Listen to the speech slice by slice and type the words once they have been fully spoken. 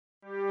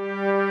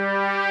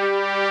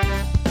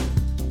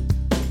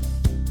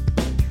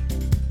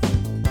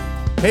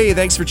Hey,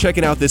 thanks for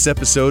checking out this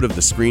episode of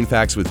the Screen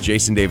Facts with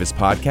Jason Davis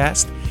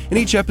podcast. In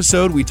each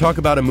episode, we talk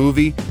about a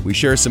movie, we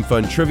share some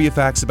fun trivia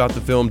facts about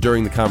the film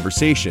during the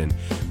conversation.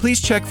 Please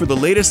check for the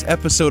latest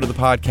episode of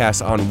the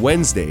podcast on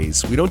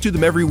Wednesdays. We don't do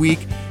them every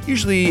week,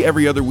 usually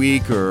every other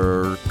week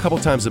or a couple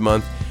times a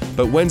month,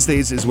 but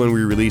Wednesdays is when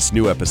we release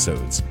new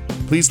episodes.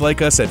 Please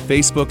like us at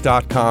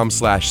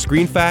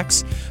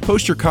facebook.com/screenfacts.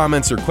 Post your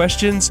comments or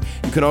questions.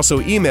 You can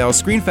also email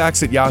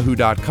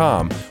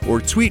screenfacts@yahoo.com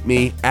or tweet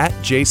me at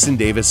Jason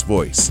Davis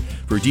Voice.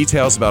 For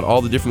details about all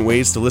the different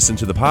ways to listen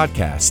to the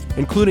podcast,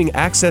 including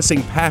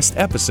accessing past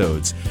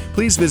episodes,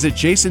 please visit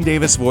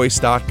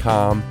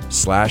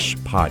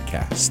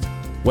jasondavisvoice.com/podcast.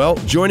 Well,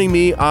 joining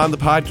me on the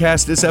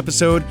podcast this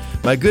episode,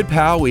 my good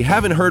pal, we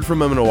haven't heard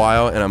from him in a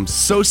while, and I'm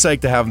so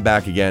psyched to have him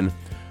back again.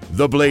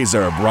 The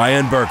Blazer,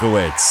 Brian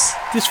Berkowitz.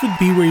 This would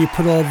be where you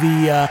put all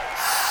the...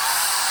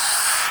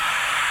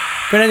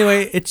 But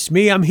anyway, it's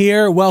me. I'm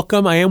here.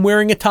 Welcome. I am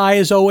wearing a tie,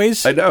 as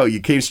always. I know. You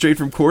came straight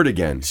from court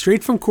again.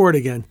 Straight from court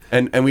again.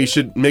 And we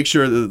should make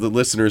sure that the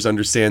listeners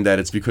understand that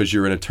it's because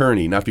you're an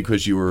attorney, not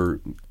because you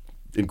were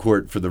in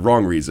court for the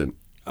wrong reason.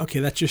 Okay,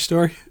 that's your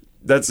story?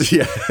 That's,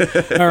 yeah.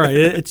 All right,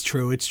 it's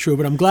true.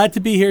 But I'm glad to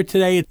be here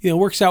today. It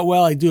works out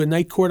well. I do a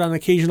night court on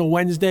occasional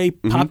Wednesday.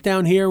 Pop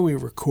down here. We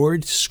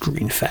record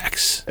Screen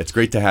Facts. It's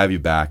great to have you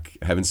back.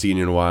 I haven't seen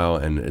you in a while,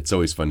 and it's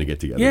always fun to get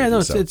together. Yeah, no,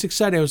 it's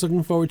exciting. I was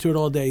looking forward to it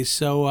all day.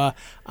 So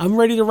I'm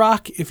ready to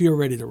rock if you're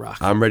ready to rock.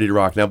 I'm ready to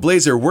rock. Now,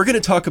 Blazer, we're going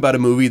to talk about a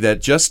movie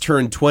that just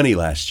turned 20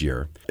 last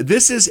year.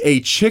 This is a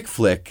chick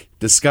flick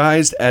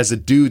disguised as a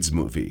dude's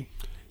movie.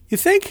 You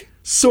think?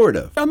 Sort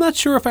of. I'm not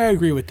sure if I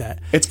agree with that.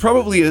 It's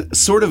probably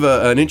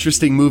an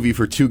interesting movie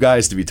for two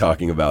guys to be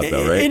talking about,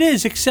 though, right? It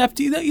is, except,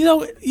 you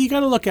got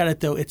to look at it,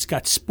 though. It's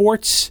got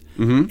sports.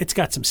 Mm-hmm. It's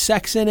got some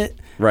sex in it.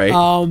 Right.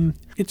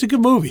 It's a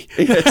good movie.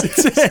 Yeah,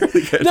 it's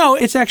really good. No,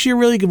 it's actually a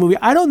really good movie.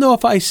 I don't know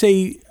if I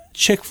say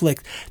chick flick.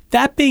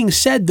 That being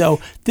said, though,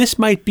 this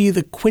might be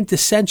the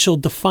quintessential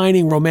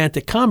defining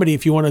romantic comedy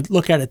if you want to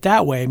look at it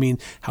that way. I mean,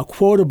 how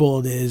quotable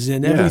it is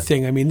and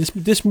everything. I mean,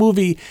 this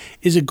movie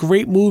is a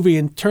great movie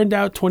and turned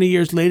out 20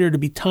 years later to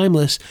be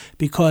timeless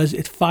because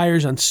it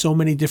fires on so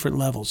many different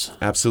levels.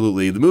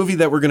 Absolutely. The movie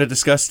that we're going to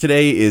discuss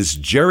today is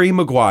Jerry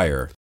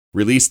Maguire,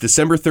 released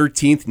December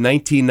 13th,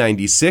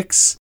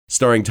 1996,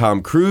 starring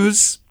Tom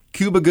Cruise,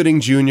 Cuba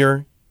Gooding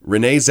Jr.,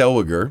 Renee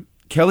Zellweger,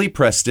 Kelly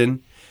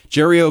Preston,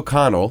 Jerry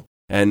O'Connell,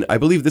 and I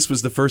believe this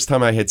was the first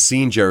time I had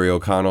seen Jerry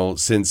O'Connell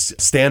since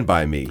Stand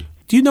By Me.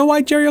 Do you know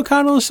why Jerry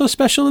O'Connell is so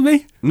special to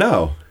me?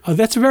 No. Oh,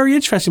 that's very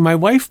interesting. My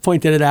wife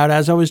pointed it out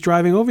as I was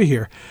driving over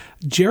here.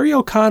 Jerry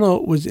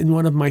O'Connell was in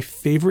one of my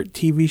favorite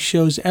TV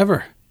shows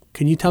ever.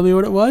 Can you tell me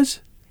what it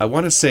was? I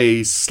want to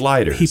say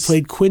Sliders. He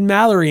played Quinn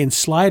Mallory in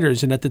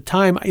Sliders, and at the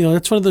time,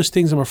 that's one of those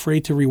things I'm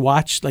afraid to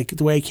rewatch, like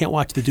the way I can't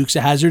watch The Dukes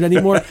of Hazzard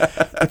anymore.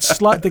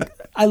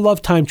 I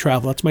love time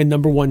travel. That's my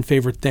number one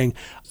favorite thing.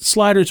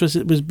 Sliders was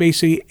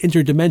basically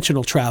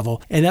interdimensional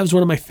travel, and that was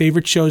one of my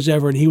favorite shows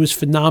ever, and he was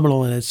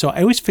phenomenal in it. So I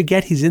always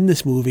forget he's in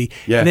this movie,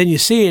 and then you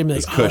see him,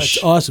 like, oh,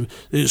 that's awesome.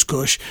 This is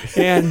Cush.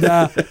 And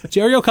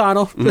Jerry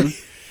O'Connell. Mm-hmm.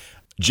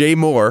 Jay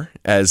Moore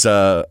as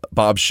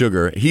Bob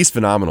Sugar. He's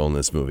phenomenal in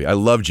this movie. I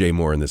love Jay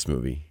Moore in this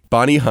movie.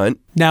 Bonnie Hunt.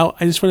 Now,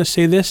 I just want to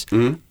say this.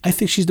 Mm-hmm. I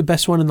think she's the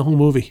best one in the whole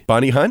movie.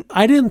 Bonnie Hunt?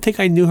 I didn't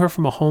think I knew her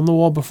from a hole in the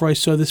wall before I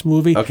saw this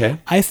movie. Okay.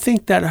 I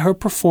think that her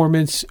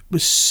performance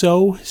was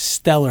so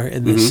stellar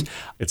in this. Mm-hmm.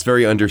 It's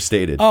very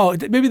understated. Oh,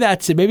 maybe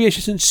that's it. Maybe I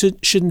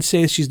shouldn't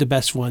say she's the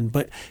best one,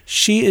 but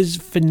she is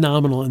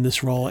phenomenal in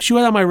this role. She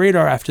went on my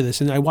radar after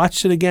this, and I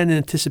watched it again in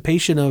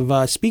anticipation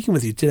of speaking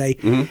with you today.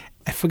 Mm-hmm.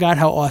 I forgot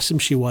how awesome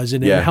she was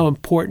in it and how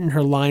important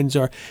her lines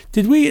are.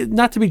 Did we,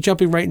 not to be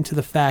jumping right into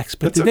the facts,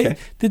 but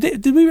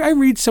I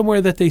read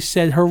somewhere that they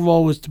said her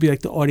role was to be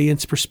like the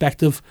audience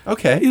perspective.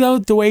 Okay.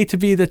 The way to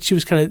be that she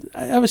was kind of,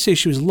 I would say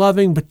she was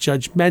loving but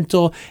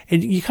judgmental,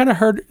 and you kind of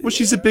heard. Well,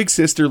 she's a big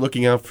sister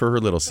looking out for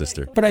her little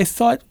sister. But I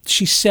thought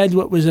she said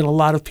what was in a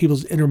lot of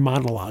people's inner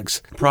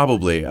monologues.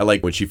 Probably. I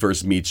like when she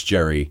first meets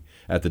Jerry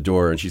at the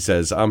door and she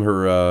says, I'm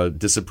her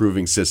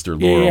disapproving sister,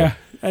 Laurel. Yeah.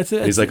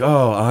 He's like,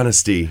 oh,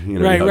 honesty.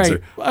 Right.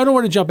 I don't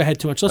want to jump ahead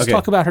too much. Let's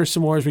talk about her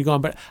some more as we go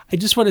on. But I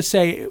just want to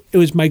say it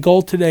was my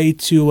goal today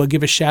to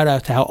give a shout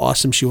out to how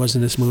awesome she was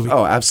in this movie.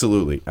 Oh,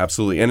 absolutely.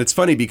 Absolutely. And it's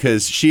funny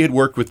because she had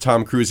worked with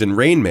Tom Cruise in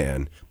Rain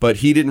Man, but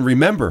he didn't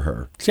remember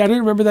her. See, I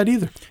didn't remember that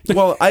either.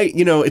 Well,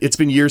 it's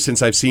been years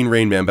since I've seen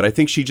Rain Man, but I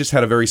think she just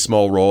had a very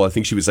small role. I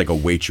think she was like a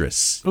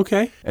waitress.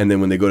 Okay. And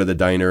then when they go to the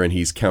diner and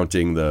he's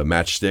counting the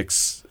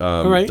matchsticks,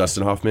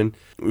 Dustin Hoffman,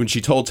 when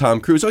she told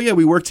Tom Cruise, oh yeah,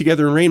 we worked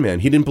together in Rain Man,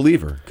 he didn't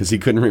believe her because he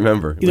couldn't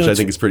remember, which I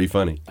think is pretty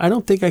funny. I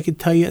don't think I could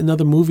tell you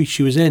another movie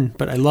she was in,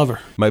 but I love her.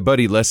 My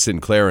buddy Les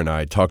Sinclair and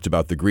I talked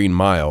about The Green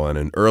Mile on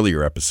an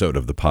earlier episode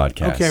of the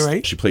podcast. Okay,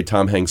 right. She played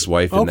Tom Hanks'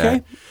 wife in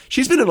that.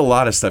 She's been in a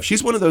lot of stuff.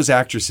 She's one of those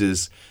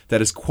actresses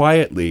that is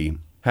quietly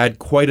had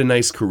quite a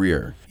nice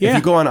career. Yeah. If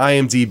you go on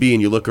IMDb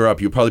and you look her up,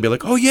 you'll probably be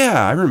like, oh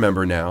yeah, I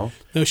remember now.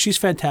 No, she's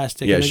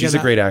fantastic. Yeah, And she's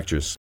again, a great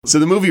actress. So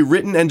the movie,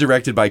 written and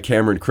directed by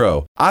Cameron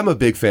Crowe, I'm a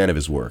big fan of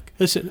his work.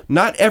 Listen,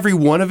 Not every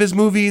one of his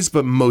movies,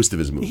 but most of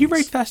his movies. he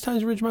wrote Fast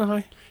Times at Ridgemont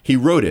High? He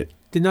wrote it.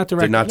 Did not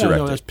direct Did not direct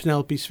no, it. that's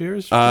Penelope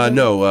Spheres?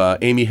 No,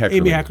 Amy Heckerling.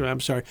 Amy Heckerling,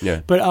 I'm sorry.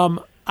 Yeah. But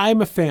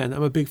I'm a fan.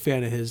 I'm a big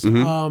fan of his.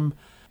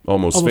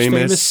 Almost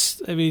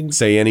famous. I mean,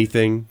 Say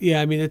Anything.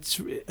 yeah, I mean,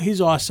 he's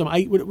awesome.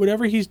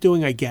 Whatever he's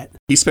doing, I get.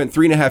 He spent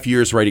 3.5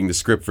 years writing the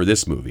script for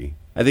this movie.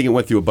 I think it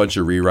went through a bunch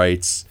of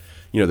rewrites.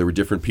 You know, there were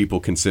different people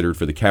considered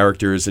for the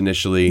characters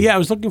initially. Yeah, I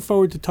was looking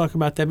forward to talking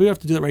about that. We don't have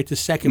to do that right this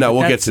second. No, but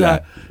we'll get to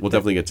that's, that. We'll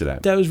definitely get to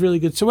that. That was really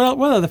good. So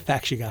what other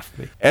facts you got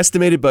for me?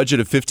 Estimated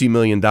budget of $50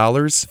 million.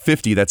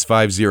 50, that's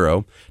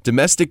 50.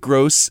 Domestic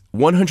gross,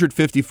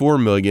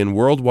 $154 million.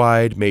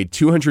 Worldwide, made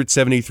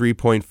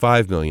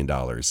 $273.5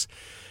 million.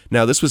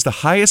 Now, this was the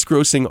highest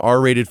grossing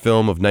R-rated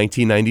film of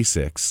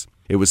 1996.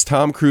 It was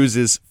Tom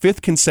Cruise's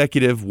fifth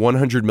consecutive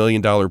 $100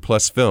 million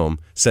plus film,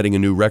 setting a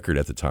new record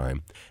at the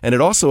time. And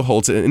it also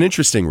holds an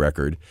interesting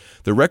record,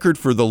 the record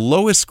for the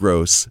lowest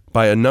gross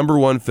by a number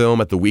one film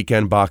at the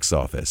weekend box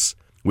office,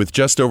 with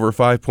just over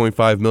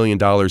 $5.5 million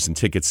in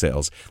ticket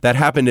sales. That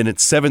happened in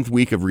its 7th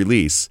week of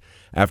release,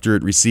 after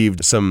it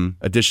received some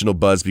additional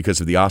buzz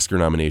because of the Oscar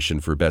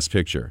nomination for Best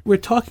Picture. We're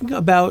talking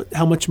about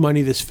how much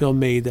money this film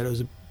made, that it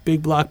was a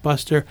big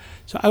blockbuster.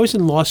 So I was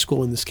in law school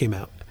when this came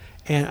out.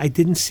 And I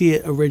didn't see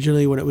it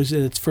originally when it was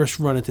in its first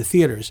run at the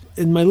theaters.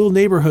 In my little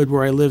neighborhood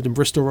where I lived in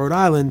Bristol, Rhode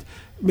Island,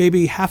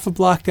 maybe half a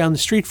block down the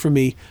street from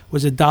me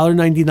was a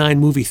 $1.99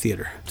 movie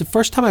theater. The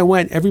first time I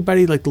went,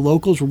 everybody, like the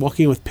locals, were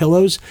walking in with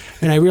pillows,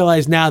 and I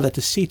realized now that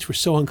the seats were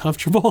so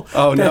uncomfortable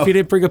that if you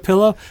didn't bring a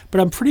pillow.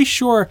 But I'm pretty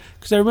sure,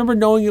 because I remember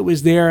knowing it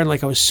was there, and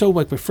like I was so,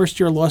 like my first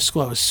year of law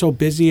school, I was so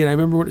busy, and I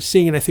remember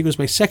seeing it, I think it was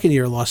my second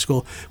year of law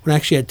school, when I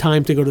actually had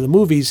time to go to the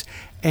movies.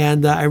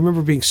 And I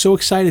remember being so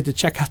excited to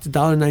check out the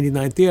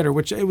 $1.99 theater,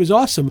 which it was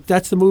awesome.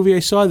 That's the movie I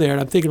saw there. And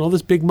I'm thinking all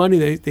this big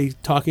money they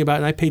talking about,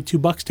 and I paid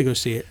 $2 to go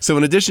see it. So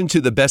in addition to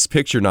the Best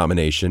Picture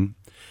nomination,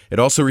 it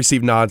also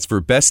received nods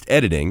for Best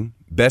Editing,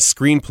 Best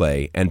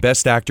Screenplay, and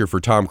Best Actor for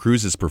Tom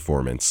Cruise's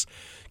performance.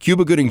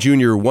 Cuba Gooding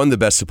Jr. won the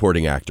Best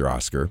Supporting Actor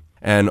Oscar.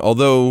 And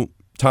although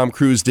Tom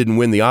Cruise didn't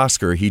win the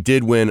Oscar, he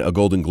did win a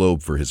Golden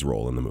Globe for his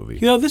role in the movie.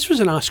 You know, this was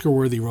an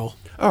Oscar-worthy role.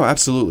 Oh,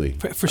 absolutely.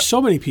 For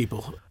so many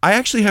people. I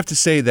actually have to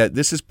say that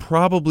this is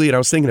probably, and I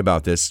was thinking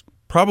about this,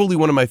 probably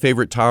one of my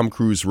favorite Tom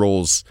Cruise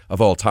roles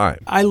of all time.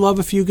 I love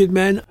A Few Good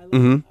Men.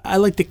 I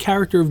like the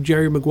character of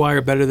Jerry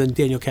Maguire better than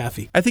Daniel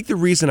Kaffee. I think the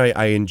reason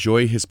I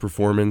enjoy his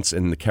performance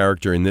and the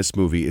character in this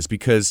movie is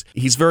because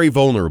he's very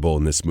vulnerable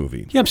in this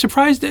movie. Yeah, I'm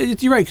surprised.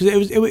 You're right,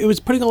 because it was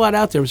putting a lot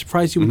out there. I'm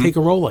surprised he would take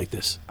a role like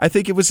this. I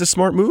think it was a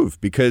smart move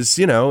because,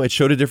 you know, it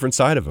showed a different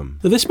side of him.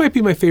 Now, this might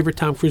be my favorite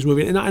Tom Cruise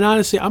movie. And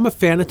honestly, I'm a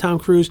fan of Tom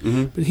Cruise,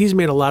 but he's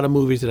made a lot of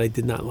movies that I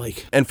did not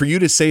like. And for you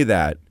to say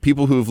that,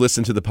 people who have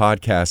listened to the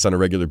podcast on a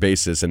regular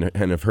basis and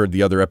have heard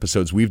the other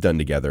episodes we've done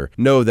together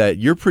know that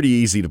you're pretty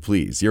easy to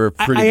please. You're a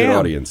pretty good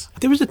audience.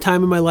 There was a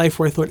time in my life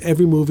where I thought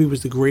every movie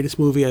was the greatest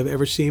movie I've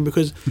ever seen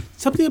because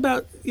something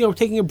about, you know,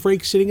 taking a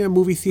break, sitting in a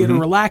movie theater,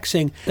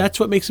 relaxing, that's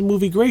what makes a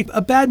movie great.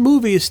 A bad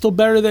movie is still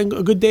better than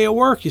a good day at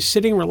work. You're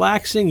sitting,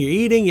 relaxing, you're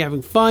eating, you're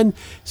having fun.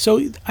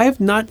 So I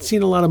have not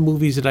seen a lot of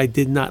movies that I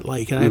did not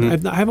like.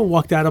 And I haven't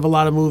walked out of a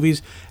lot of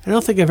movies. I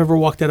don't think I've ever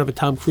walked out of a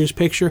Tom Cruise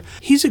picture.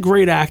 He's a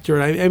great actor.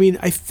 And I mean,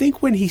 I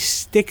think when he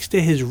sticks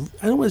to his,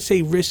 I don't want to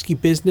say risky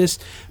business,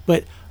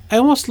 but I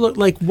almost look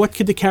like, what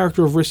could the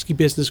character of Risky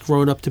Business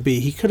grown up to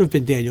be? He could have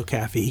been Daniel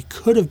Kaffee. He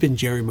could have been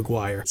Jerry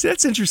Maguire. See,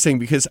 that's interesting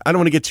because I don't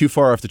want to get too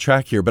far off the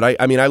track here, but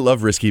I mean, I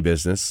love Risky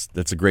Business.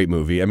 That's a great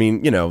movie. I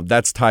mean, you know,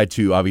 that's tied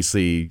to,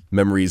 obviously,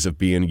 memories of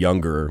being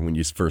younger when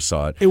you first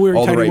saw it. And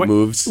All the Right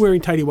Moves.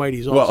 Wearing tidy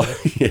whities also. Well,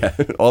 yeah.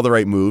 All the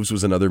Right Moves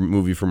was another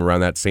movie from around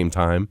that same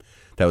time.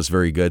 That was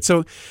very good. So,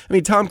 I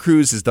mean, Tom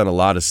Cruise has done a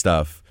lot of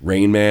stuff.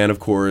 Rain Man, of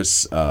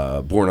course,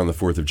 Born on the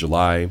 4th of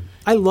July.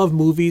 I love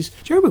movies.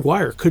 Jerry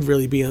Maguire could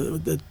really be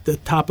the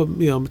top of,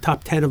 you know,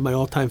 top 10 of my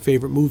all-time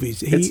favorite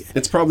movies.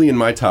 It's probably in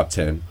my top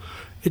 10.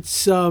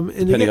 It's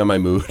depending on my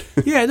mood.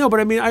 Yeah, no, but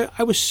I mean,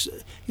 I was,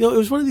 you know, it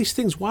was one of these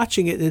things.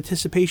 Watching it in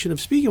anticipation of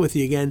speaking with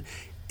you again,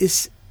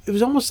 it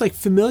was almost like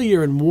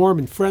familiar and warm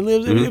and friendly.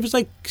 It was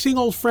like seeing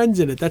old friends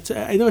in it.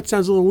 I know it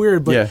sounds a little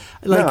weird, but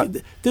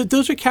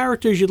those are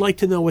characters you'd like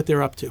to know what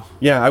they're up to.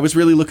 Yeah, I was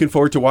really looking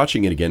forward to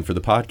watching it again for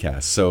the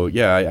podcast. So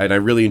yeah, and I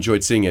really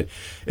enjoyed seeing it.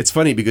 It's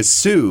funny because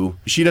Sue,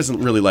 she doesn't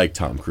really like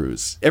Tom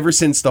Cruise. Ever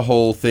since the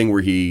whole thing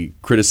where he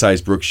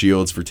criticized Brooke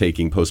Shields for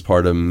taking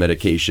postpartum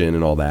medication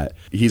and all that,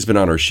 he's been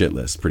on our shit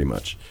list pretty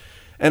much.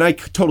 And I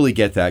totally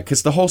get that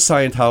because the whole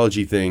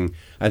Scientology thing,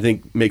 I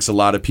think, makes a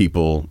lot of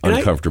people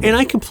uncomfortable. And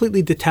I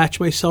completely detach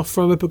myself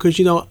from it because,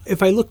 you know,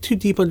 if I look too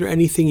deep under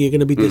anything, you're going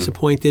to be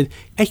disappointed.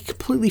 I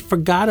completely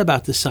forgot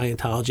about the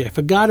Scientology. I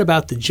forgot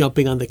about the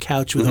jumping on the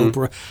couch with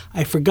Oprah.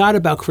 I forgot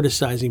about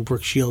criticizing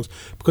Brooke Shields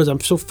because I'm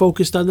so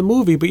focused on the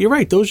movie. But you're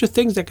right. Those are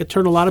things that could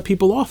turn a lot of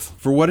people off.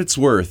 For what it's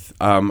worth,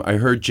 I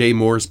heard Jay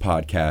Moore's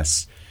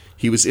podcast.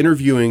 He was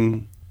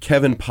interviewing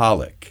Kevin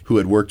Pollak, who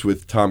had worked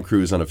with Tom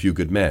Cruise on A Few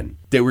Good Men.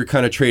 They were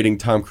kind of trading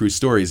Tom Cruise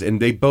stories,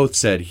 and they both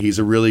said he's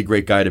a really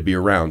great guy to be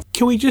around.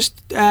 Can we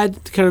just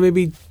add, kind of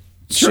maybe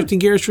shifting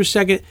gears for a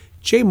second?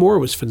 Jay Moore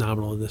was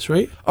phenomenal in this,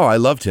 right? Oh, I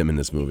loved him in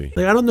this movie.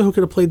 Like, I don't know who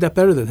could have played that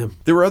better than him.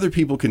 There were other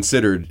people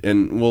considered,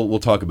 and we'll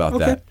talk about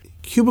that.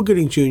 Cuba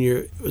Gooding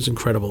Jr. was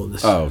incredible in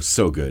this. Oh,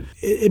 so good.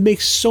 It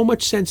makes so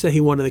much sense that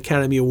he won an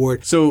Academy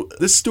Award. So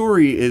this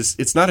story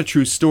it's not a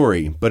true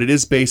story, but it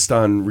is based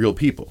on real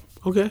people.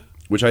 Okay.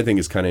 Which I think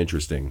is kind of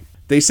interesting.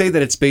 They say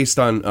that it's based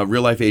on a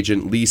real-life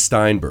agent, Lee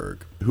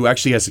Steinberg, who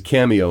actually has a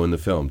cameo in the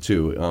film,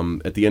 too.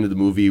 At the end of the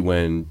movie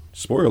when,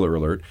 spoiler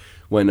alert,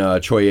 when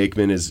Troy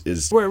Aikman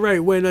is... Right,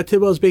 when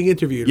Tidwell's being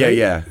interviewed, right?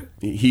 Yeah.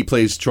 He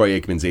plays Troy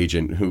Aikman's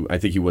agent, who I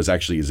think he was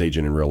actually his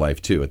agent in real life,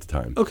 too, at the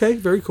time. Okay,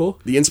 very cool.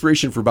 The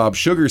inspiration for Bob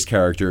Sugar's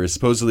character is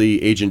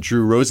supposedly Agent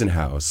Drew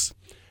Rosenhaus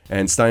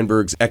and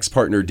Steinberg's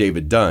ex-partner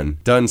David Dunn.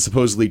 Dunn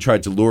supposedly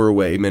tried to lure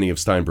away many of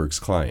Steinberg's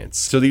clients.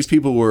 So these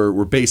people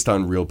were based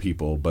on real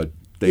people, but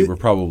they were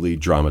probably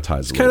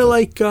dramatized. It's kind of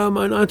like on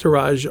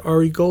Entourage,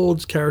 Ari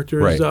Gold's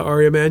character is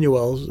Ari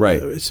Emanuel's.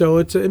 Right. So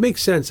it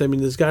makes sense. I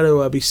mean, there's got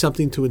to be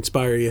something to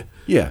inspire you.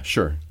 Yeah,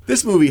 sure.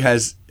 This movie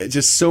has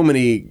just so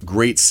many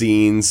great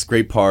scenes,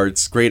 great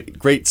parts,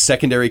 great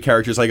secondary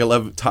characters. Like I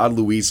love Todd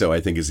Luiso,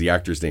 I think is the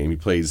actor's name. He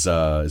plays,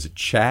 is it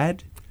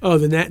Chad? Oh,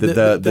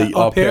 the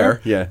au pair?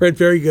 Yeah. Right,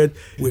 very good.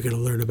 We're going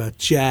to learn about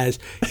jazz.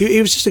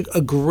 He was just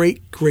a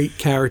great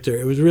character.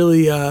 It was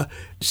really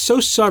so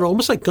subtle,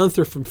 almost like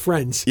Gunther from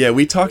Friends. Yeah,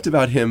 we talked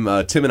about him,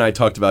 Tim and I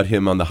talked about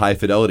him on the High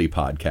Fidelity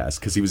podcast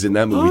because he was in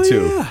that movie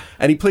too. Yeah.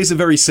 And he plays a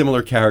very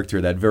similar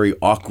character, that very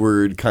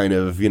awkward kind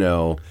of,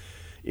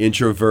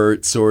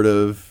 introvert sort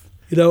of.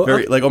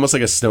 Very, like almost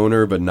like a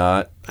stoner, but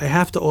not. I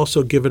have to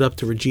also give it up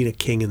to Regina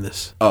King in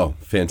this. Oh,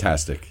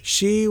 fantastic.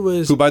 She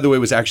was... Who, by the way,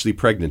 was actually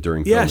pregnant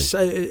during filming. Yes,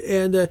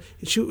 and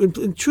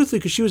truthfully,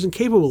 because she was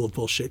incapable of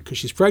bullshit because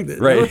she's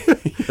pregnant. Right,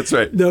 that's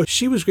right. No,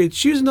 she was great.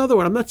 She was another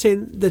one. I'm not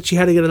saying that she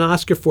had to get an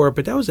Oscar for it,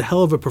 but that was a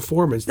hell of a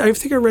performance. I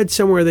think I read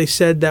somewhere they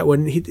said that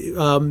when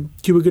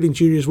Cuba Gooding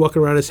Jr. is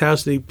walking around his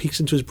house and he peeks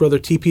into his brother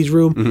TP's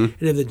room and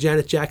they have the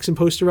Janet Jackson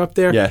poster up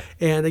there. Yeah.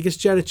 And I guess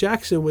Janet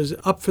Jackson was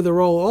up for the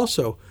role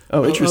also.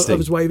 Oh, interesting. Of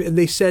his wife. And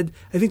they said,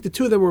 I think the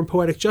two of them were in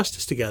Poetic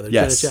Justice together,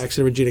 yes. Janet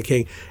Jackson and Regina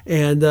King.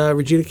 And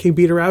Regina King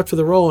beat her out for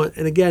the role.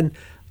 And again,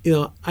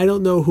 I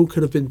don't know who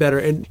could have been better.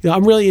 And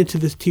I'm really into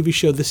this TV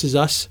show, This Is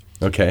Us.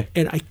 Okay.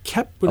 And I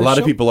kept... A lot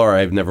of people are.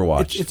 I've never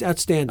watched. It's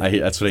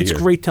outstanding. That's what I hear.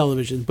 It's great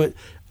television. But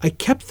I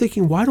kept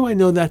thinking, why do I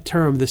know that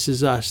term, This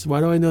Is Us?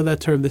 Why do I know that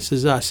term, This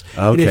Is Us?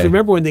 Okay. And if you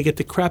remember when they get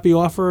the crappy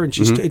offer and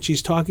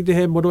she's talking to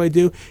him, what do I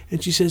do?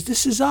 And she says,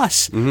 This Is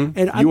Us. Mm-hmm.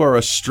 And you are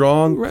a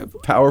strong,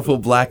 powerful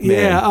black man.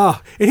 Yeah,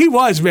 and he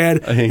was,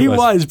 man. He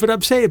was. But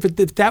I'm saying,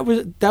 that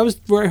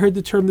was where I heard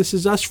the term This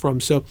Is Us from.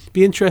 So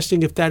be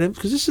interesting if that,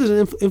 because this is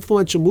an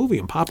influential movie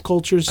in pop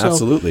culture. So,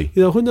 absolutely.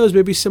 Who knows?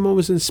 Maybe someone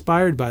was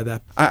inspired by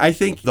that. I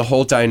think the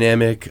whole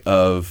dynamic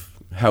of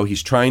how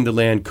he's trying to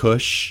land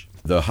Cush,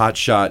 the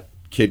hotshot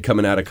kid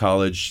coming out of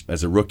college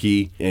as a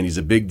rookie, and he's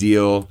a big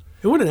deal.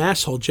 And what an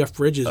asshole Jeff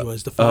Bridges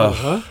was, the father,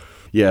 huh?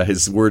 Yeah,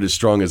 his word is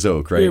strong as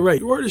oak, right? Yeah,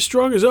 right. Your word is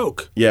strong as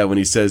oak. Yeah, when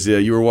he says,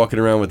 you were walking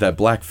around with that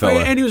black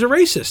fella. And he was a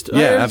racist.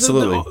 Yeah,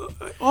 absolutely.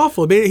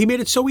 Awful. He made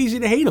it so easy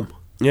to hate him.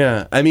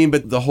 Yeah, I mean,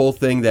 but the whole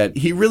thing that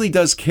he really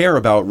does care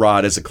about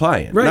Rod as a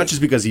client. Right. Not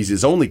just because he's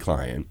his only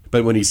client,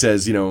 but when he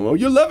says, oh,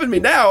 you're loving me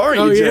now, aren't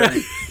you,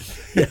 Jerry?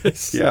 Yeah.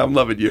 Yes. Yeah, I'm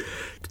loving you.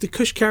 The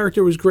Cush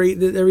character was great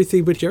and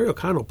everything, but Jerry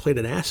O'Connell played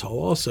an asshole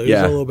also. He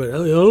was a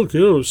little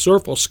bit,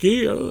 surf or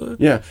ski.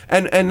 Yeah,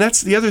 and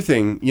that's the other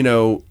thing,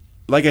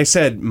 like I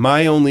said,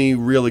 my only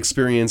real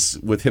experience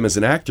with him as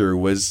an actor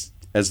was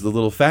as the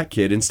little fat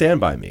kid in Stand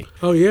By Me.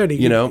 Oh, yeah.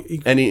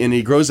 And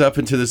he grows up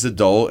into this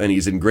adult, and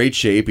he's in great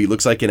shape. He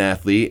looks like an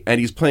athlete, and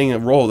he's playing a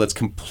role that's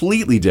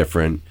completely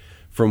different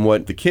from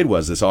what the kid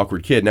was, this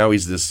awkward kid. Now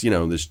he's this,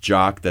 this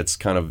jock that's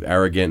kind of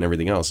arrogant and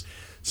everything else.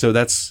 So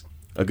that's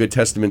a good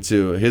testament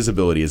to his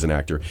ability as an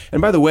actor.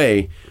 And by the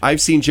way, I've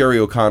seen Jerry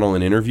O'Connell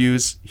in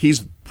interviews.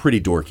 He's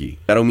pretty dorky.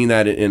 I don't mean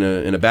that in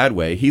a bad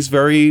way. He's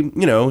very,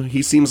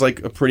 he seems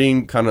like a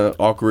pretty kind of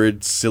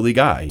awkward, silly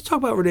guy. Let's talk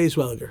about Renee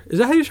Zellweger. Is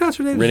that how you pronounce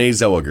her name? Renee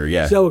Zellweger,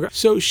 yeah. Zellweger.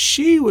 So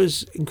she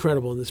was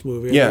incredible in this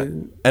movie. Yeah,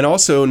 and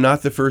also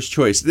not the first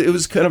choice. It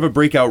was kind of a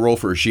breakout role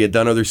for her. She had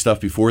done other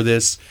stuff before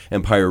this.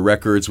 Empire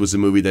Records was a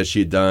movie that she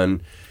had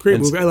done. Great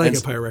movie. I like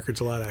Empire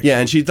Records a lot, actually. Yeah,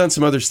 and she'd done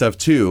some other stuff,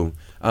 too.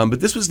 But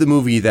this was the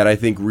movie that I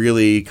think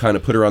really kind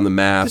of put her on the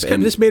map.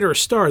 This made her a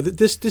star.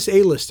 This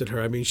A-listed her.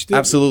 I mean, she did,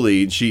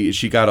 absolutely.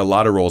 She got a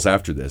lot of roles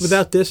after this.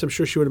 Without this, I'm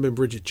sure she would have been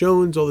Bridget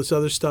Jones, all this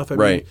other stuff. I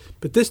mean,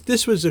 but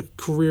this was a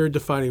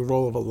career-defining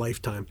role of a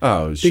lifetime.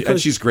 Oh, and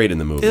she's great in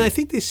the movie. And I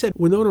think they said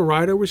Winona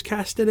Ryder was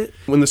cast in it.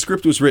 When the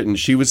script was written,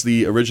 she was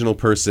the original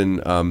person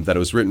that it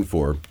was written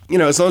for.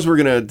 As long as we're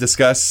going to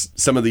discuss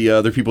some of the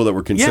other people that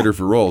were considered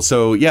for roles.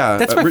 So, yeah.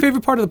 That's my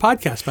favorite part of the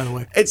podcast, by the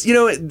way. It's,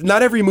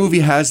 not every movie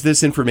has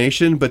this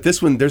information. audition, but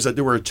this one,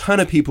 there were a ton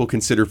of people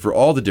considered for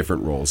all the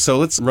different roles. So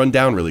let's run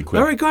down really quick.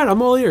 All right, go ahead.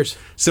 I'm all ears.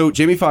 So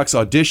Jamie Foxx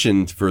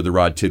auditioned for the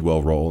Rod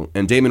Tidwell role,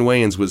 and Damon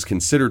Wayans was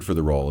considered for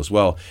the role as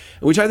well,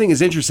 which I think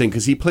is interesting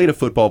because he played a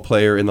football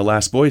player in The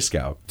Last Boy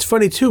Scout. It's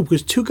funny, too,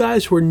 because two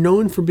guys who are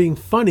known for being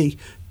funny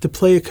to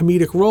play a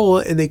comedic role,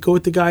 and they go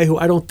with the guy who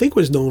I don't think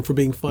was known for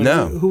being funny,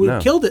 who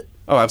killed it.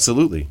 Oh,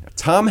 absolutely.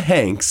 Tom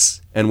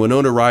Hanks and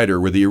Winona Ryder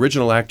were the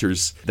original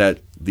actors that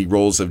the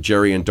roles of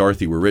Jerry and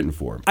Dorothy were written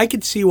for. I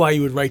could see why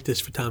you would write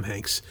this for Tom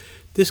Hanks.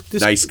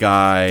 This nice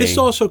guy. This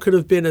also could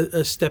have been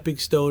a stepping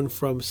stone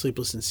from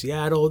Sleepless in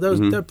Seattle. That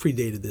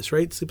predated this,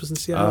 right? Sleepless in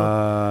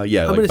Seattle.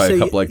 Yeah, like by a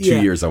couple,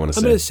 2 years. I want to say.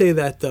 I'm going to say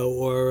that though,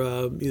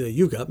 or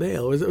You Got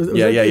Mail.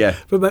 Yeah.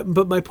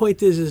 But my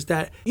point is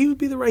that he would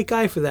be the right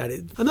guy for that.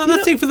 I'm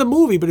not saying for the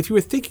movie, but if you were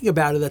thinking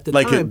about it at the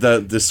time,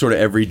 like the sort of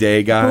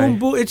everyday guy. Boom,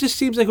 boom, it just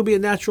seems like it would be a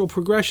natural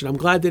progression. I'm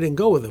glad they didn't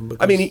go with him.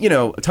 I mean,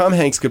 Tom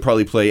Hanks could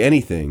probably play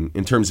anything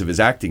in terms of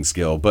his acting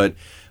skill, but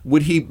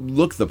would he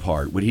look the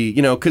part? Would he,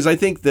 because I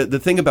think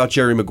the thing about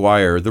Jerry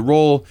Maguire, the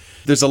role,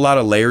 there's a lot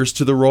of layers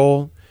to the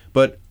role,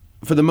 but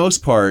for the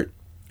most part,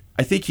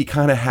 I think he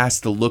kind of has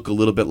to look a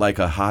little bit like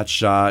a hot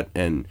shot,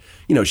 and,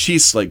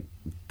 she's like,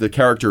 the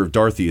character of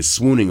Dorothy is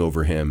swooning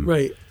over him.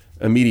 Right.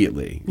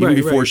 Immediately, even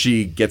before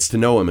she gets to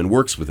know him and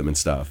works with him and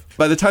stuff.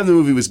 By the time the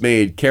movie was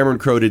made, Cameron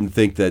Crowe didn't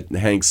think that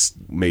Hanks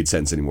made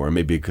sense anymore,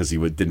 maybe because he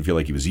didn't feel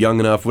like he was young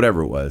enough,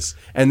 whatever it was.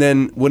 And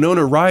then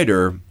Winona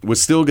Ryder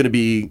was still going to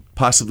be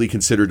possibly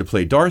considered to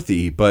play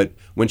Dorothy, but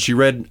when she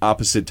read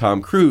opposite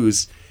Tom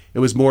Cruise, it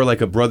was more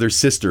like a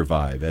brother-sister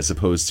vibe as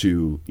opposed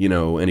to,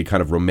 any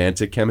kind of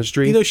romantic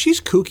chemistry. She's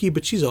kooky,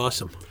 but she's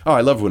awesome. Oh,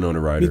 I love Winona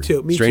Ryder. Me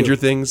too. Stranger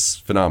Things,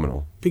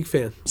 phenomenal. Big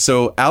fan.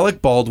 So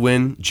Alec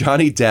Baldwin,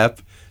 Johnny Depp,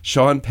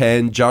 Sean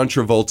Penn, John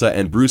Travolta,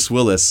 and Bruce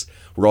Willis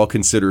were all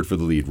considered for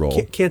the lead role.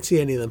 Can't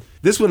see any of them.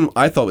 This one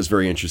I thought was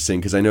very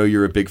interesting because I know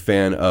you're a big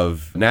fan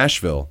of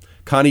Nashville.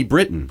 Connie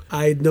Britton.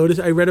 I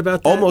read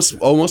about that.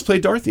 Almost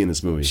played Dorothy in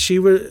this movie.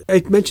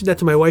 I mentioned that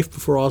to my wife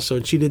before also,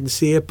 and she didn't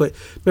see it. But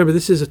remember,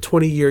 this is a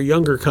 20-year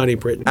younger Connie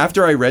Britton.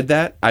 After I read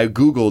that, I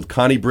Googled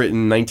Connie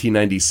Britton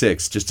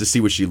 1996 just to see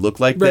what she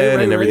looked like then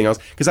and everything else.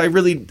 Because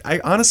I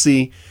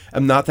honestly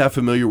am not that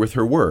familiar with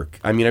her work.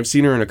 I mean, I've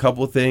seen her in a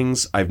couple of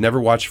things. I've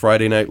never watched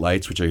Friday Night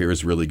Lights, which I hear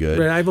is really good.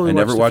 Right, I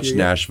never watched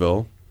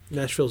Nashville.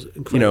 Nashville's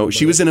incredible.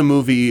 She was in a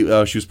movie.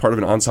 She was part of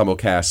an ensemble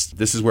cast.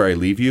 This Is Where I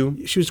Leave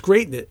You. She was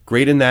great in it.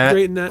 Great in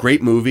that.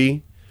 Great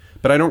movie.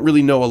 But I don't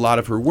really know a lot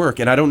of her work,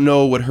 and I don't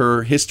know what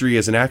her history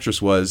as an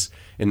actress was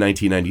in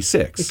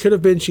 1996. She could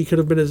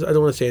have been as, I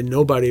don't want to say a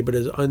nobody, but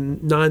as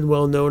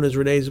non-well-known as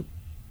Renee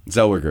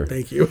Zellweger.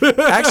 Thank you.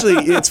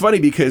 Actually, it's funny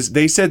because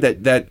they said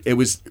that it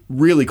was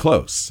really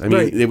close. I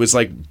mean, It was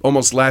like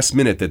almost last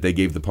minute that they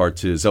gave the part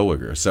to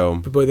Zellweger. So,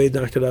 but boy, they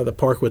knocked it out of the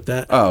park with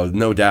that. Oh,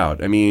 no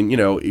doubt. I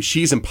mean,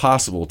 she's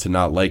impossible to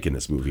not like in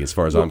this movie, as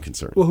far as I'm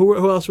concerned. Well,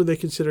 who else were they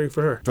considering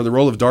for her? For the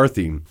role of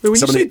Dorothy. Wait, when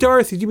you say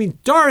Dorothy, do you mean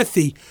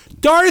Dorothy?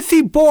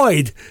 Dorothy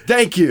Boyd.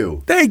 Thank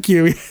you.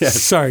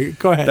 Yes. Sorry,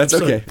 go ahead.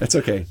 That's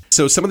okay.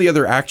 So some of the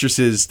other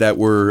actresses that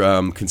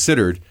were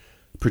considered: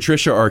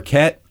 Patricia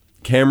Arquette,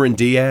 Cameron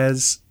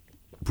Diaz,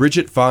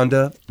 Bridget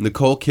Fonda,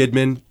 Nicole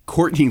Kidman,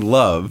 Courtney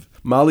Love,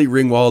 Molly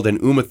Ringwald,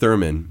 and Uma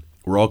Thurman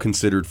were all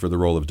considered for the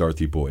role of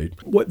Dorothy Boyd.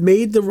 What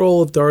made the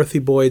role of Dorothy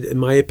Boyd, in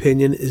my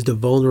opinion, is the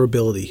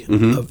vulnerability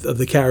of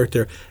the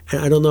character. And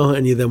I don't know how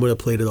any of them would have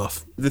played it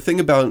off. The thing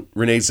about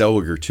Renee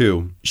Zellweger,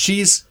 too,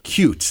 she's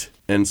cute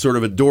and sort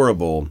of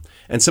adorable.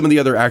 And some of the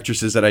other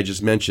actresses that I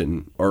just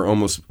mentioned are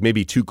almost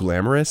maybe too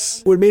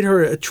glamorous. What made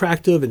her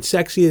attractive and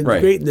sexy and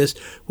great in this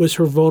was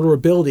her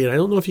vulnerability. And I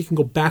don't know if you can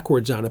go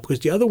backwards on it,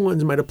 because the other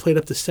ones might have played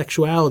up the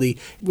sexuality,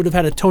 would have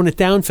had to tone it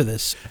down for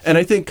this. And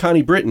I think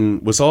Connie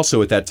Britton was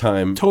also at that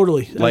time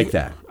like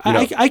that.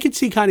 I could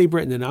see Connie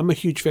Britton, and I'm a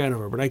huge fan of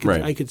her, but I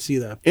could see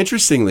that.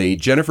 Interestingly,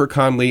 Jennifer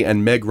Connelly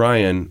and Meg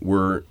Ryan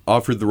were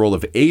offered the role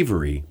of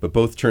Avery, but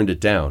both turned it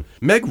down.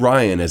 Meg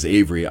Ryan as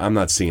Avery, I'm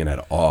not seeing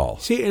at all.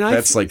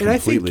 That's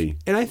completely...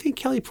 And I think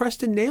Kelly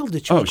Preston nailed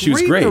it. She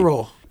was great in the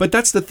role. But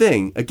that's the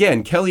thing.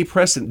 Again, Kelly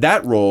Preston,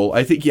 that role,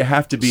 I think you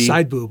have to be...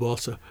 Side boob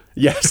also.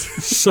 Yes.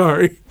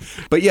 Sorry.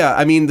 But yeah,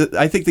 I mean,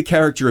 I think the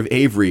character of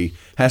Avery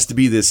has to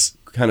be this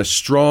kind of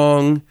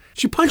strong...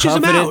 She punches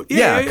him out.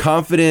 Yeah,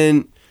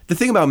 confident... The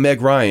thing about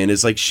Meg Ryan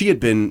is, like, she had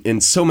been in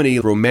so many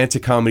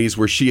romantic comedies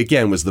where she,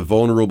 again, was the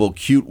vulnerable,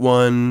 cute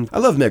one. I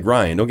love Meg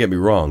Ryan, don't get me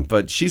wrong,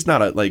 but she's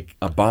not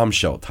a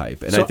bombshell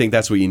type, and I think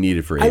that's what you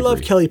needed for Avery. I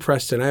love Kelly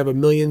Preston. I have a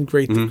million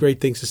great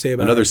things to say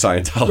about Another her.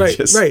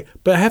 Scientologist. Right.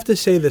 But I have to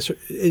say this,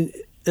 and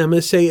I'm going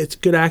to say it's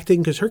good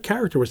acting because her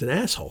character was an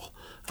asshole.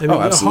 I mean,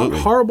 absolutely.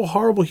 A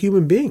horrible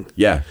human being.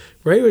 Yeah.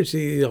 Right? Which,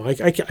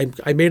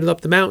 I made it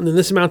up the mountain in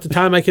this amount of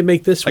time. I can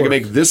make this work. I can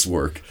make this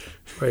work.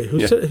 Right.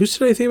 Who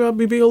said anything about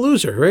me being a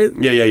loser, right?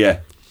 Yeah.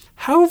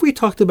 How have we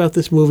talked about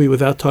this movie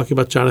without talking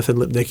about Jonathan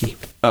Lipnicki?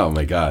 Oh,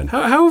 my God.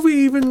 How have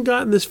we even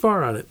gotten this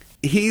far on it?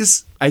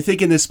 He's, I think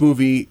in this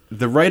movie,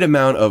 the right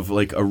amount of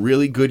like a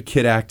really good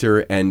kid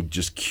actor and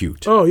just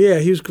cute. Oh, yeah,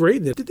 he was great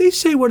in it. Did they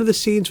say one of the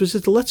scenes, was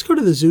it the let's go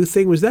to the zoo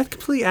thing? Was that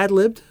completely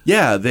ad-libbed?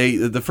 Yeah,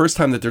 the first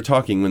time that they're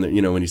talking, when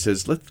when he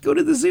says, let's go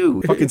to the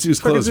zoo. Fucking zoo's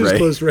closed, Ray.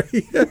 Closed, Ray.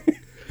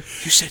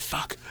 You said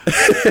fuck.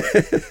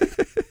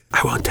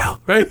 I won't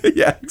tell, right?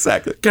 Yeah,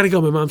 exactly. Gotta go,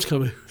 my mom's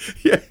coming.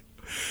 Yeah,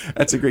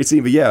 that's a great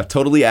scene. But yeah,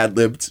 totally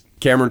ad-libbed.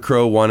 Cameron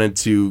Crowe wanted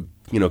to,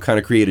 kind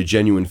of create a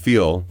genuine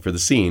feel for the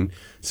scene.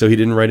 So he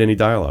didn't write any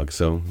dialogue.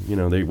 So,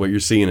 what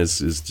you're seeing is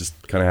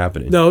just kind of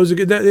happening. No, it was a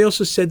good. They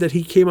also said that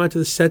he came onto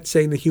the set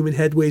saying the human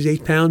head weighs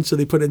 8 pounds, so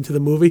they put it into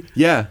the movie.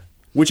 Yeah,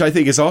 which I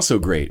think is also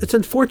great. It's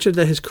unfortunate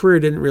that his career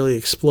didn't really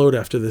explode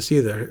after this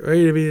either,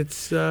 right? I mean,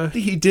 it's...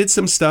 He did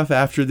some stuff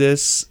after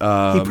this. He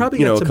probably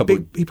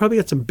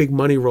got some big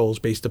money roles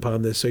based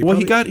upon this. So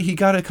he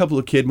got a couple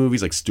of kid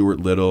movies like Stuart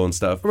Little and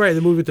stuff. Right,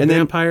 the movie with the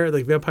vampire,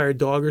 like Vampire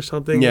Dog or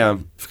something. Yeah. I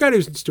forgot he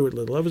was in Stuart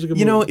Little. That was a good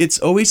movie. It's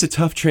always a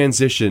tough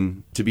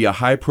transition to be a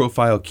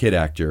high-profile kid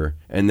actor,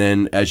 and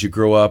then as you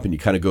grow up and you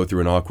kind of go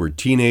through an awkward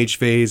teenage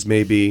phase,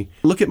 maybe.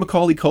 Look at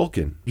Macaulay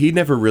Culkin. He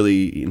never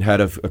really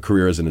had a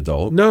career as an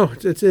adult. No,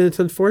 it's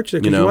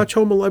unfortunate because you watch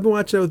Home Alone. I've been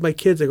watching that with my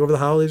kids like over the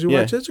holidays. We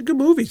watch it. It's a good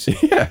movies.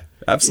 Yeah,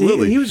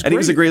 absolutely. He was great. And he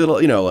was a great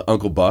little,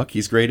 Uncle Buck.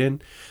 He's great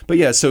in. But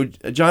yeah, so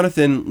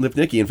Jonathan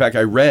Lipnicki. In fact,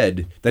 I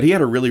read that he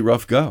had a really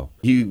rough go.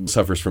 He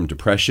suffers from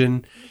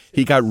depression.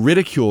 He got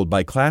ridiculed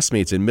by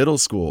classmates in middle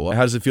school.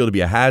 How does it feel to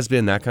be a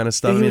has-been? That kind of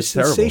stuff. He was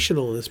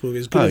sensational in this movie,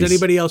 as good as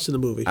anybody else in the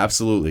movie.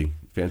 Absolutely.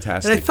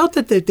 Fantastic. And I felt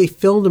that they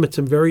filmed him at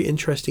some very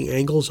interesting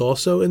angles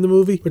also in the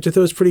movie, which I thought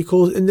was pretty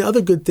cool. And the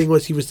other good thing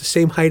was he was the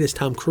same height as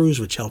Tom Cruise,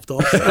 which helped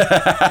also.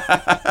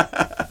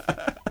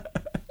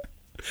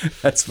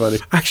 That's funny.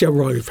 Actually, I'm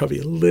wrong. He's probably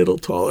a little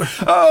taller.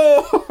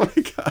 Oh,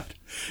 my God.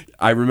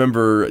 I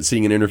remember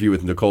seeing an interview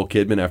with Nicole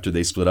Kidman after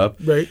they split up.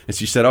 Right. And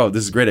she said,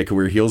 this is great. I can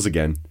wear heels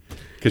again.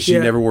 Because she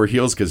never wore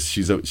heels because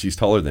she's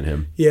taller than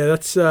him. Yeah,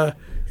 that's...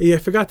 I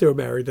forgot they were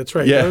married. That's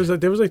right. Yeah.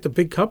 There was like the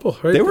big couple,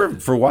 right? They were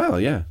for a while,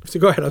 yeah. So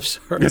go ahead. I'm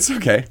sorry. It's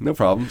okay. No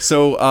problem.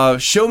 So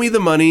Show Me the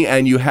Money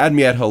and You Had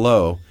Me at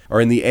Hello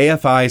are in the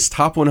AFI's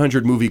top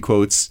 100 movie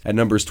quotes at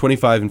numbers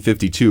 25 and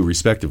 52,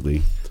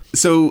 respectively.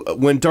 So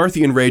when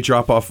Dorothy and Ray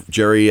drop off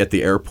Jerry at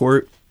the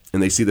airport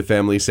and they see the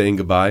family saying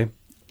goodbye,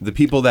 the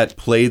people that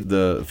played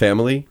the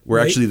family were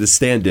actually the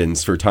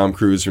stand-ins for Tom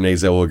Cruise, Renee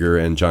Zellweger,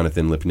 and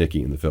Jonathan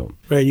Lipnicki in the film.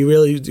 Right,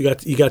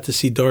 you got to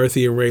see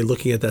Dorothy and Ray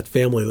looking at that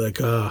family like,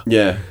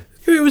 yeah.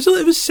 It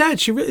was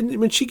sad.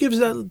 When she gives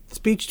that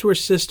speech to her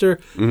sister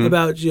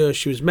about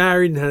she was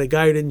married and had a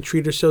guy who didn't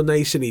treat her so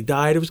nice and he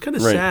died. It was kind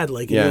of sad.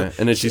 Like and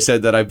then she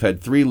said that I've had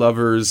 3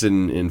 lovers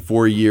in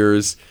 4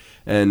 years.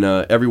 And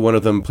every one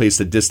of them placed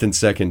a distant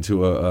second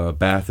to a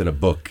bath and a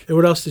book. And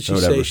what else did she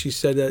say? She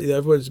said that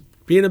everyone's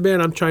being a man.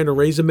 I'm trying to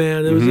raise a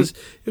man. It was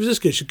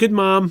just good. She's a good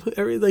mom.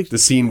 The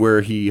scene where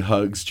he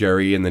hugs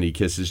Jerry and then he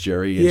kisses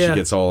Jerry and she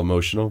gets all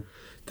emotional.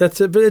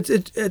 That's it. But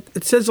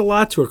it says a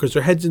lot to her because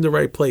her head's in the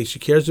right place. She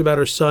cares about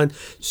her son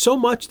so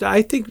much that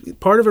I think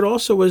part of it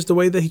also was the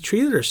way that he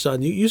treated her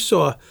son. You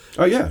saw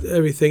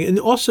everything. And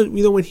also,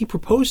 when he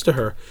proposed to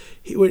her,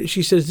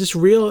 she says, "Is this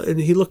real?" And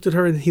he looked at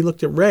her and he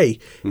looked at Ray.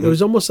 It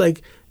was almost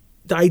like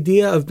the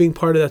idea of being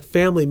part of that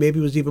family maybe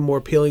was even more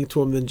appealing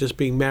to him than just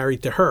being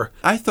married to her.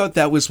 I thought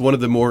that was one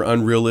of the more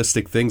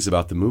unrealistic things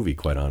about the movie,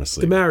 quite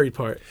honestly. The married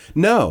part.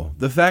 No,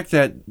 the fact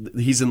that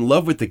he's in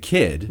love with the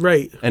kid.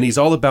 Right. And he's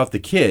all about the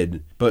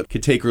kid, but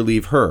could take or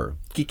leave her.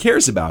 He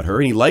cares about her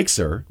and he likes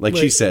her, like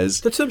she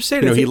says. That's what I'm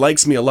saying. He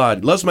likes me a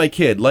lot, loves my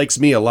kid, likes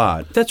me a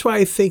lot. That's why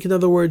I think, in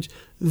other words,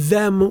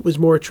 them was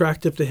more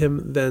attractive to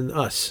him than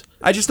us.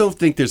 I just don't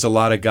think there's a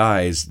lot of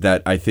guys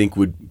that I think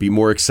would be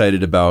more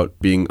excited about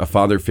being a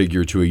father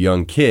figure to a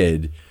young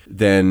kid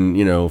than,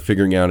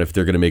 figuring out if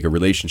they're going to make a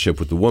relationship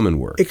with the woman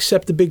work.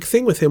 Except the big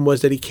thing with him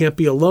was that he can't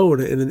be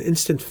alone, and an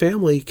instant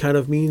family kind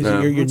of means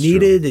you're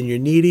needed and you're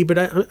needy.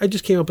 But I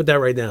just came up with that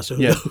right now, so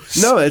who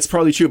knows? No, it's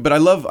probably true. But I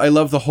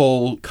love the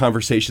whole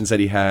conversations that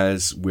he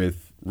has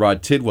with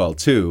Rod Tidwell,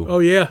 too. Oh,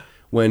 yeah.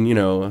 When,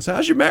 so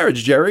how's your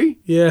marriage, Jerry?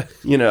 Yeah.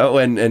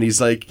 And he's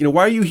like,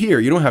 why are you here?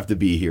 You don't have to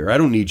be here. I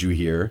don't need you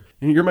here.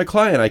 And you're my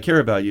client. I care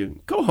about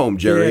you. Go home,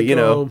 Jerry, go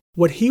home.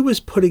 What he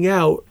was putting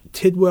out,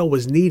 Tidwell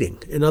was needing.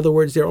 In other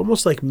words, they're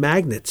almost like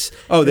magnets.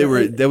 Oh, there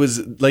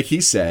was, like he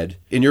said,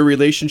 in your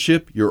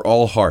relationship, you're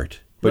all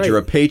heart, but you're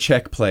a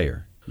paycheck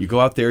player. You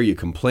go out there, you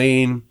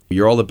complain,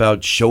 you're all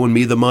about showing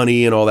me the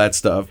money and all that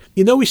stuff.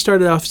 We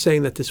started off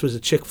saying that this was a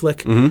chick flick.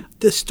 Mm-hmm.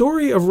 The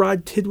story of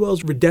Rod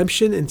Tidwell's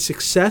redemption and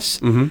success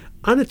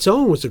on its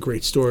own was a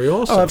great story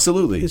also. Oh,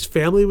 absolutely. His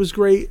family was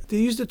great. They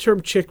used the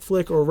term chick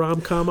flick or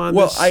rom-com on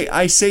this. Well,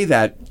 I say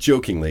that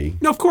jokingly.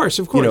 No, of course.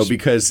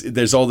 Because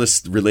there's all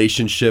this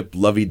relationship,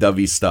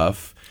 lovey-dovey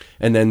stuff.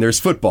 and then there's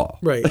football.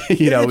 Right.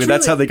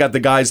 That's how they got the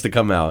guys to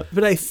come out.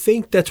 But I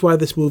think that's why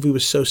this movie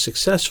was so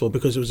successful,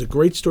 because it was a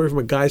great story from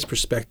a guy's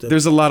perspective.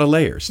 There's a lot of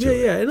layers to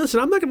it. Yeah. And listen,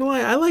 I'm not going to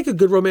lie. I like a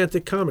good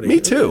romantic comedy. Me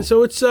too.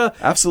 So it's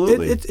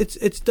absolutely.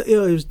 It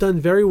was done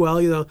very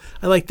well.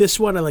 I like this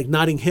one. I like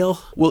Notting Hill.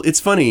 Well, it's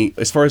funny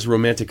as far as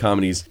romantic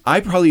comedies.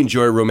 I probably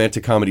enjoy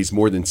romantic comedies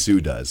more than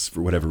Sue does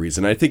for whatever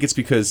reason. I think it's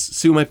because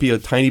Sue might be a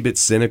tiny bit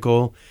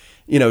cynical.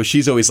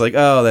 She's always like,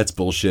 "Oh, that's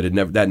bullshit.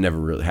 That never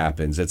really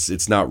happens.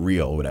 It's not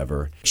real,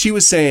 whatever." She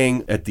was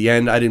saying at the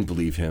end, I didn't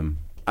believe him.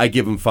 I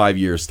give him 5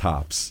 years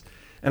tops.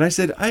 And I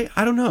said, I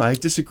don't know. I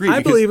disagree.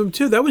 I believe him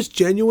too. That was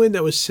genuine.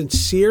 That was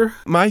sincere.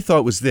 My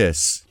thought was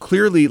this.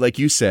 Clearly, like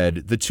you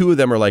said, the two of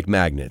them are like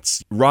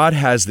magnets. Rod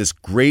has this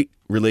great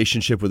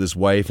relationship with his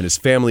wife, and his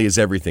family is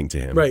everything to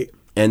him. Right.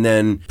 And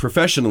then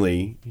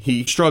professionally,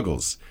 he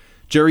struggles.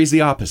 Jerry's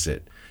the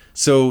opposite.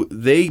 So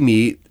they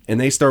meet and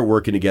they start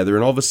working together,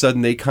 and all of a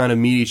sudden they kind of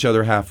meet each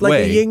other halfway.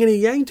 Like a yin and a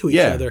yang to each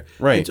other.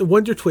 Right. It's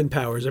Wonder Twin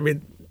powers. I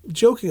mean,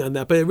 joking on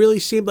that, but it really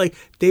seemed like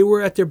they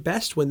were at their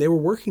best when they were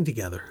working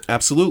together.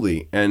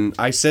 Absolutely. And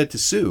I said to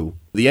Sue,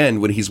 the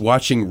end, when he's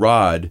watching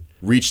Rod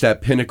reach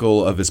that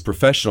pinnacle of his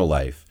professional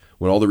life,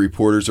 when all the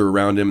reporters are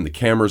around him and the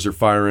cameras are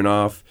firing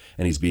off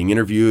and he's being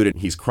interviewed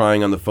and he's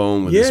crying on the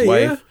phone with his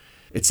wife. Yeah.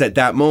 It's at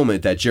that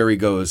moment that Jerry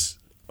goes,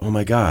 "Oh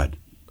my God,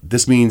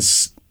 this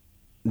means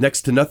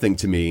next to nothing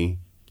to me."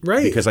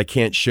 Right. Because I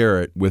can't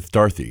share it with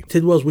Dorothy.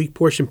 Tidwell's weak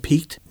portion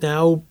peaked.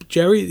 Now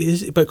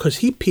Jerry because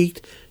he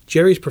peaked.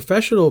 Jerry's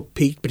professional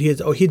peaked, but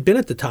he'd been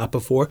at the top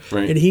before,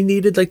 right. And he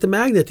needed like the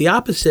magnet. The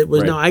opposite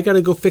was, "No, I got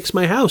to go fix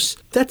my house."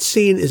 That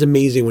scene is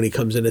amazing when he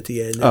comes in at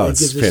the end. Oh,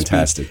 it's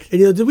fantastic.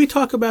 And did we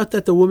talk about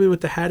that? The woman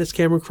with the hat is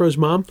Cameron Crowe's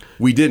mom.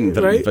 We didn't,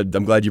 right? But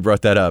I'm glad you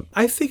brought that up.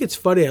 I think it's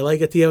funny. I like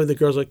at the end when the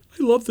girl's like,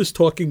 "I love this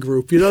talking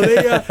group." They,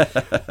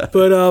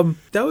 but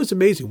that was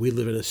amazing. We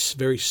live in a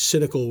very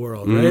cynical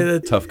world,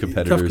 right? Tough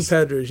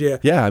competitors. Yeah.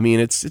 Yeah, I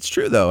mean, it's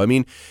true though. I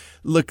mean,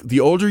 look,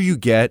 the older you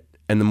get,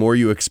 and the more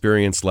you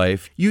experience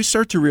life, you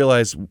start to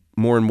realize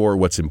more and more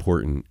what's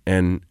important.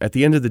 And at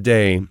the end of the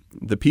day,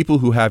 the people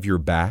who have your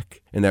back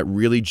and that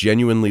really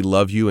genuinely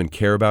love you and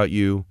care about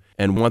you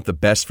and want the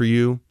best for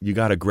you, you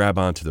got to grab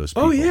onto those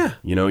people. Oh, yeah.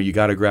 You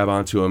got to grab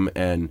onto them.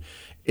 And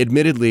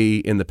admittedly,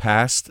 in the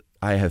past,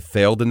 I have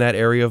failed in that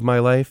area of my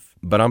life.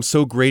 But I'm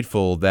so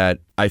grateful that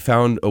I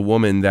found a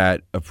woman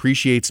that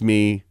appreciates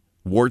me,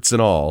 warts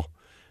and all.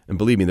 And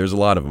believe me, there's a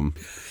lot of them.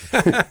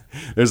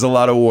 There's a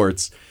lot of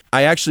warts.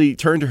 I actually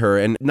turned to her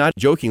and not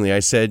jokingly, I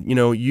said,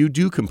 "You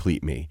do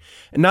complete me."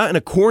 And not in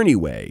a corny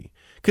way.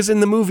 Because in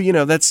the movie,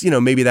 that's,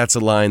 maybe that's a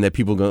line that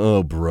people go,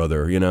 "Oh,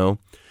 brother,"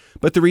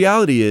 But the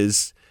reality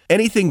is,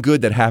 anything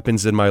good that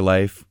happens in my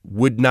life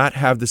would not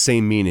have the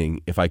same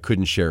meaning if I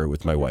couldn't share it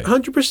with my wife.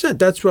 100%.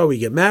 That's why we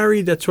get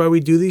married. That's why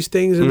we do these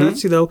things. And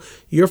that's,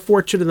 you're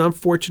fortunate and I'm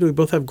fortunate. We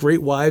both have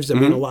great wives that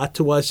mean a lot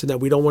to us and that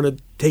we don't want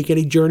to take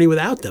any journey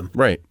without them.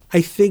 Right.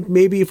 I think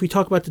maybe if we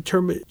talk about the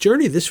term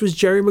journey, this was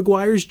Jerry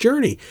Maguire's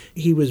journey.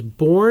 He was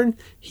born,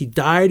 he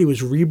died, he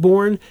was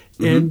reborn,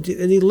 and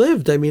he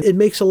lived. I mean, it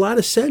makes a lot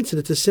of sense, and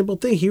it's a simple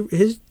thing.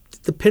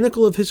 The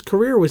pinnacle of his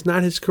career was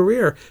not his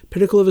career.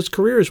 Pinnacle of his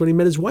career is when he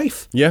met his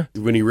wife. Yeah,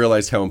 when he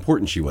realized how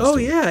important she was. Oh,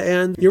 yeah,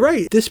 and you're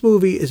right. This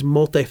movie is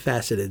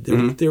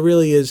multifaceted. There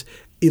really is.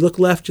 You look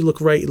left, you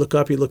look right, you look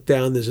up, you look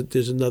down.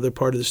 There's another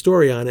part of the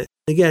story on it.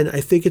 Again, I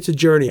think it's a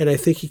journey, and I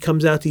think he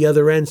comes out the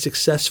other end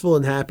successful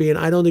and happy, and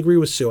I don't agree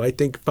with Sue. I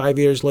think 5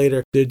 years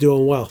later, they're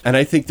doing well. And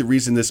I think the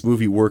reason this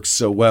movie works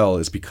so well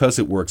is because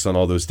it works on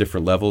all those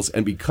different levels,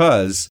 and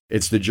because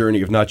it's the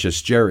journey of not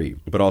just Jerry,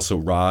 but also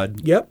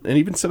Rod. Yep. And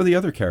even some of the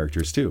other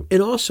characters, too.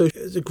 And also,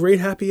 it's a great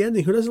happy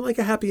ending. Who doesn't like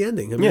a happy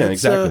ending? I mean, yeah,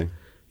 exactly.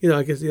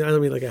 I guess I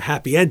don't mean like a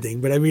happy ending,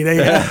 but I mean,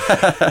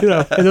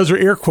 and those are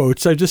air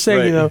quotes. I'm just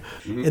saying, right.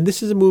 And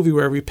this is a movie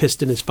where every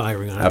piston is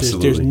firing on it.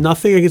 Absolutely. There's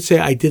nothing I could say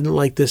I didn't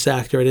like this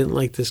actor, I didn't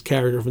like this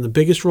character. From the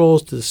biggest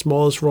roles to the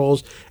smallest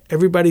roles,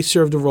 everybody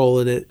served a role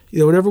in it.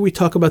 Whenever we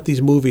talk about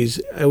these movies,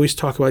 I always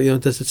talk about,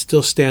 does it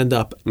still stand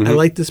up? I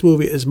like this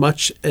movie as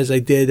much as I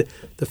did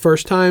the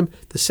first time,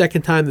 the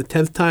second time, the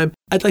 10th time.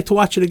 I'd like to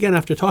watch it again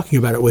after talking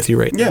about it with you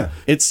right now.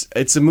 Yeah,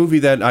 it's a movie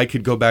that I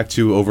could go back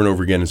to over and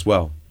over again as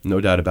well.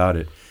 No doubt about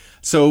it.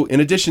 So in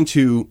addition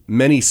to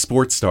many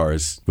sports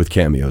stars with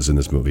cameos in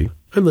this movie,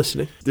 I'm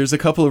listening. There's a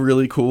couple of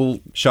really cool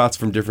shots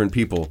from different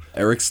people.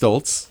 Eric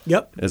Stoltz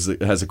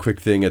has a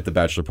quick thing at the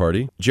bachelor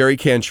party. Jerry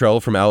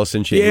Cantrell from Alice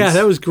in Chains. Yeah,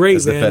 that was great,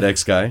 as man. the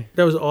FedEx guy.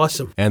 That was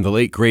awesome. And the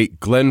late,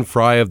 great Glenn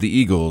Fry of the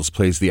Eagles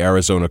plays the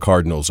Arizona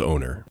Cardinals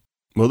owner.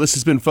 Well, this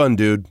has been fun,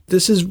 dude.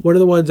 This is one of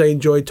the ones I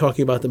enjoyed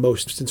talking about the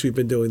most since we've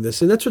been doing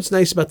this. And that's what's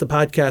nice about the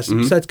podcast.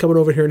 Besides coming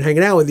over here and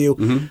hanging out with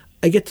you,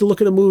 I get to look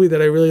at a movie that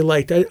I really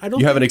liked. I don't.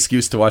 You have an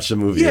excuse to watch the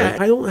movie. Yeah,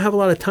 right? I don't have a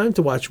lot of time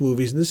to watch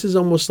movies, and this is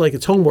almost like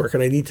it's homework,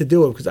 and I need to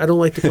do it because I don't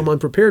like to come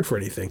unprepared for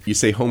anything. You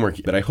say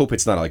homework, but I hope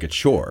it's not like a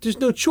chore. There's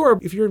no chore.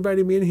 If you're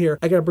inviting me in here,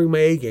 I got to bring my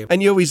A game.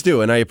 And you always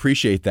do, and I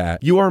appreciate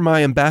that. You are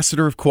my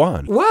ambassador of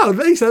Quan. Wow,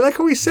 thanks. I like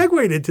how we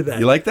segued into that.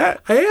 You like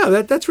that? I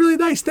am. That's really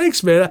nice.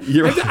 Thanks, man.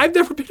 I've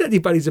never been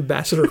anybody's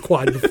ambassador of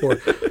Quan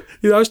before.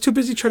 I was too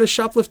busy trying to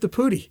shoplift the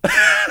Pootie.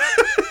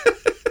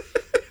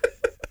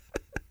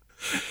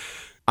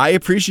 I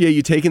appreciate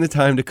you taking the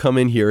time to come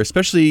in here,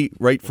 especially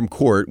right from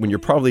court when you're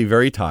probably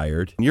very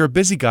tired. You're a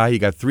busy guy. You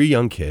got 3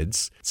 young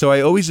kids. So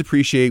I always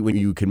appreciate when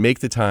you can make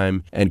the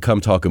time and come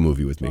talk a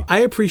movie with me. I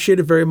appreciate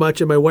it very much,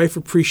 and my wife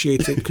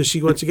appreciates it because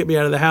she wants to get me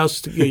out of the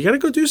house. You got to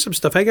go do some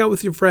stuff, hang out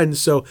with your friends.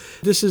 So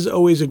this is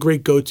always a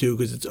great go-to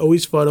because it's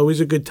always fun, always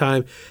a good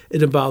time.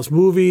 It involves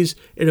movies.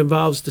 It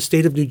involves the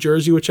state of New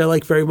Jersey, which I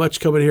like very much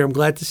coming here. I'm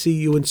glad to see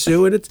you and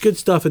Sue, and it's good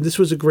stuff. And this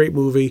was a great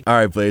movie. All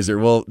right, Blazer.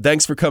 Well,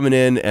 thanks for coming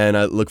in, and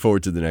I look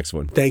forward to the next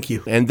one. Thank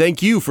you. And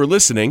thank you for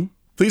listening.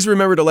 Please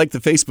remember to like the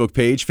Facebook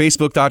page,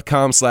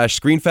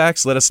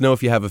 facebook.com/ScreenFacts. Let us know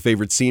if you have a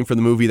favorite scene from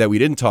the movie that we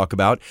didn't talk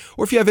about,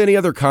 or if you have any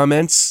other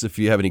comments, if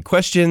you have any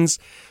questions,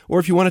 or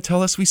if you want to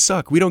tell us we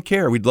suck. We don't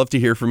care. We'd love to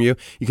hear from you.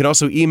 You can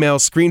also email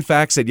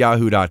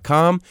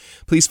screenfacts@yahoo.com.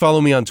 Please follow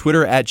me on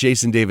Twitter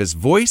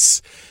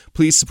 @JasonDavisVoice.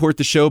 Please support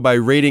the show by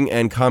rating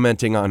and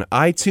commenting on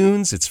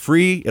iTunes. It's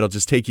free. It'll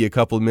just take you a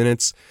couple of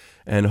minutes,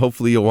 and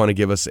hopefully you'll want to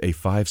give us a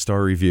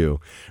 5-star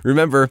review.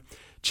 Remember,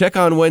 check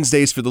on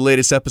Wednesdays for the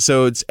latest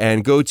episodes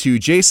and go to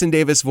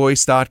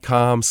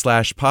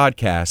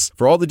jasondavisvoice.com/podcast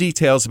for all the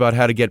details about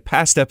how to get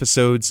past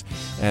episodes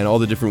and all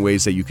the different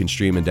ways that you can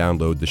stream and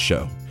download the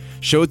show.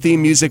 Show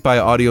theme music by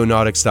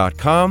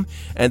audionautics.com,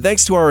 and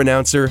thanks to our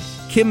announcer,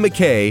 Kim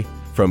McKay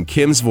from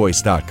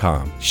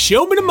kimsvoice.com.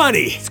 Show me the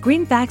money.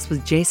 Screen Facts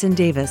with Jason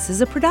Davis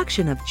is a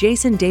production of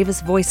Jason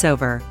Davis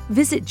VoiceOver.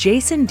 Visit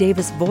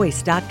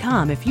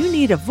jasondavisvoice.com if you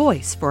need a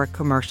voice for a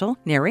commercial,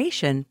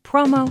 narration,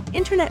 promo,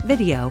 internet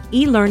video,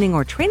 e-learning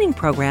or training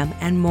program,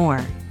 and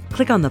more.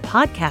 Click on the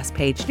podcast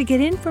page to get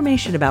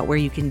information about where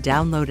you can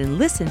download and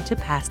listen to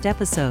past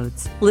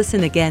episodes.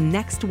 Listen again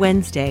next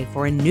Wednesday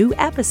for a new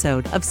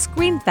episode of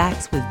Screen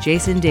Facts with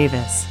Jason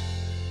Davis.